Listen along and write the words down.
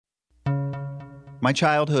My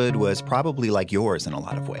childhood was probably like yours in a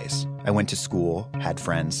lot of ways. I went to school, had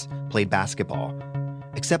friends, played basketball.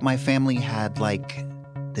 Except my family had,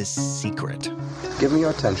 this secret. Give me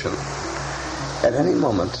your attention at any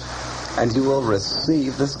moment, and you will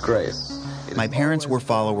receive this grace. My parents were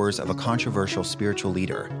followers of a controversial spiritual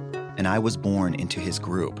leader, and I was born into his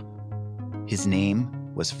group. His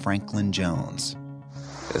name was Franklin Jones.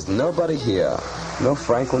 There's nobody here, no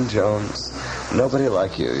Franklin Jones, nobody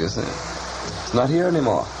like you see. It's not here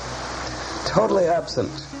anymore. Totally absent.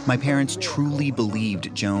 My parents truly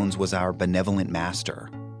believed Jones was our benevolent master,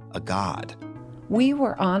 a god. We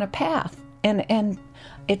were on a path, and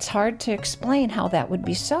it's hard to explain how that would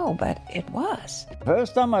be so, but it was.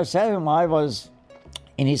 First time I saw him, I was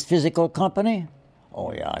in his physical company.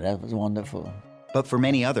 Oh yeah, that was wonderful. But for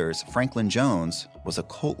many others, Franklin Jones was a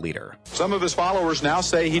cult leader. Some of his followers now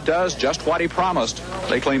say he does just what he promised.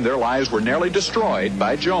 They claim their lives were nearly destroyed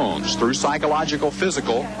by Jones through psychological,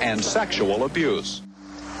 physical, and sexual abuse.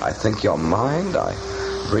 I think your mind, I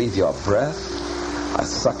breathe your breath, I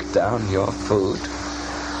suck down your food.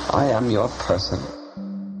 I am your person.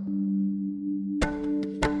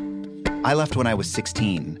 I left when I was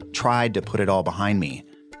 16, tried to put it all behind me.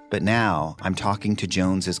 But now I'm talking to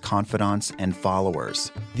Jones's confidants and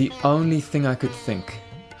followers. The only thing I could think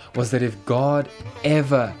was that if God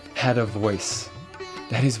ever had a voice,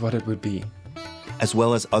 that is what it would be. As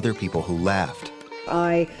well as other people who left.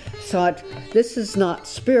 I thought, this is not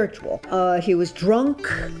spiritual. He was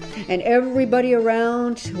drunk, and everybody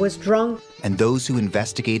around was drunk. And those who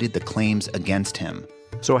investigated the claims against him.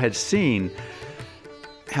 So I had seen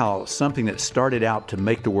how something that started out to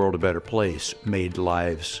make the world a better place made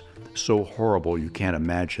lives so horrible you can't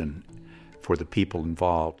imagine for the people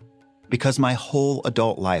involved. Because my whole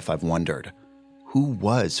adult life I've wondered, who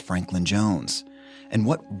was Franklin Jones? And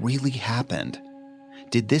what really happened?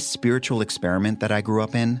 Did this spiritual experiment that I grew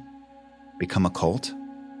up in become a cult?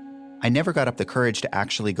 I never got up the courage to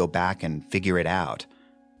actually go back and figure it out.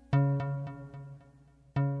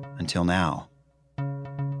 Until now.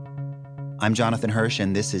 I'm Jonathan Hirsch,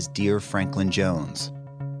 and this is Dear Franklin Jones.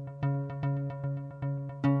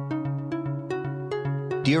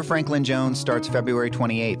 Dear Franklin Jones starts February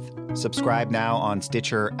 28th. Subscribe now on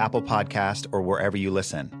Stitcher, Apple Podcast, or wherever you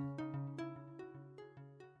listen.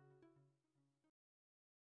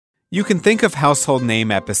 You can think of household name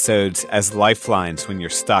episodes as lifelines when you're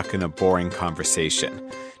stuck in a boring conversation.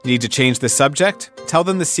 Need to change the subject? Tell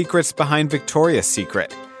them the secrets behind Victoria's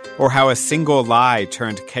Secret. Or how a single lie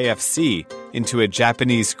turned KFC into a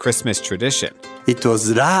Japanese Christmas tradition. It was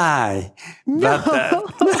a lie. No.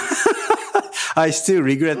 But I still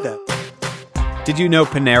regret that. Did you know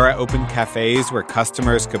Panera opened cafes where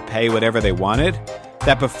customers could pay whatever they wanted?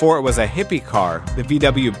 That before it was a hippie car, the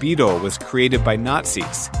VW Beetle was created by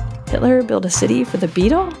Nazis. Hitler built a city for the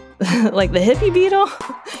Beetle? Like the hippie Beetle?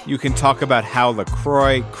 You can talk about how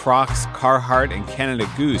LaCroix, Crocs, Carhartt, and Canada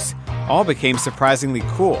Goose all became surprisingly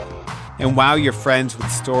cool. And wow your friends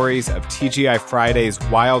with stories of TGI Friday's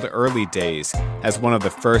wild early days as one of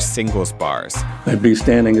the first singles bars. I'd be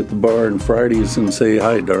standing at the bar on Fridays and say,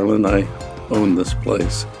 "Hi, darling, I own this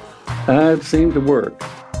place." It seemed to work.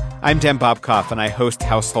 I'm Dan Bobkoff, and I host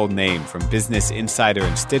Household Name from Business Insider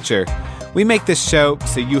and Stitcher. We make this show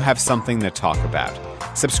so you have something to talk about.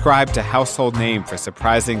 Subscribe to Household Name for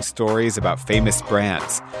surprising stories about famous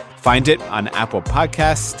brands. Find it on Apple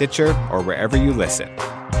Podcasts, Stitcher, or wherever you listen.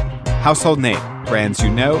 Household Name. Brands you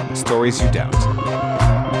know, stories you don't.